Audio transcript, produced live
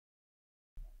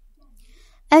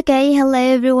Okay, hello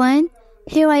everyone.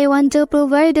 Here I want to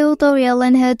provide a tutorial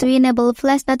on how to enable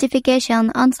flash notification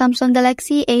on Samsung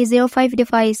Galaxy A05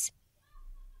 device.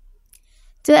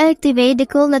 To activate the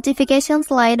cool notifications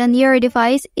light on your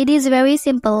device, it is very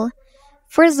simple.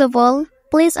 First of all,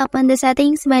 please open the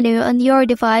settings menu on your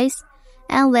device,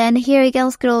 and then here you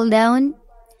can scroll down,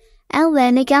 and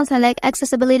then you can select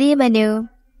accessibility menu.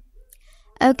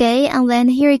 Okay, and then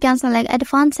here you can select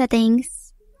advanced settings,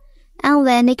 and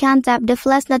then you can tap the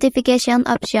flash notification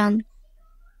option.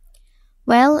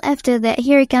 Well, after that,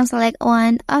 here you can select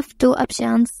one of two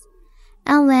options,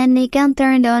 and then you can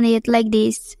turn on it like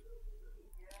this.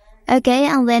 Okay,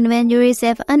 and then when you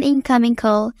receive an incoming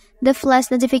call, the flash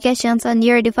notifications on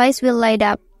your device will light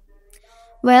up.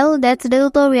 Well, that's the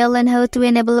tutorial on how to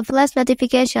enable flash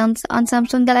notifications on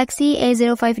Samsung Galaxy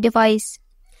A05 device.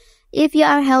 If you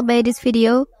are helped by this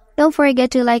video, don't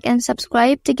forget to like and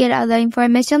subscribe to get other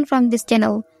information from this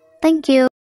channel. Thank you.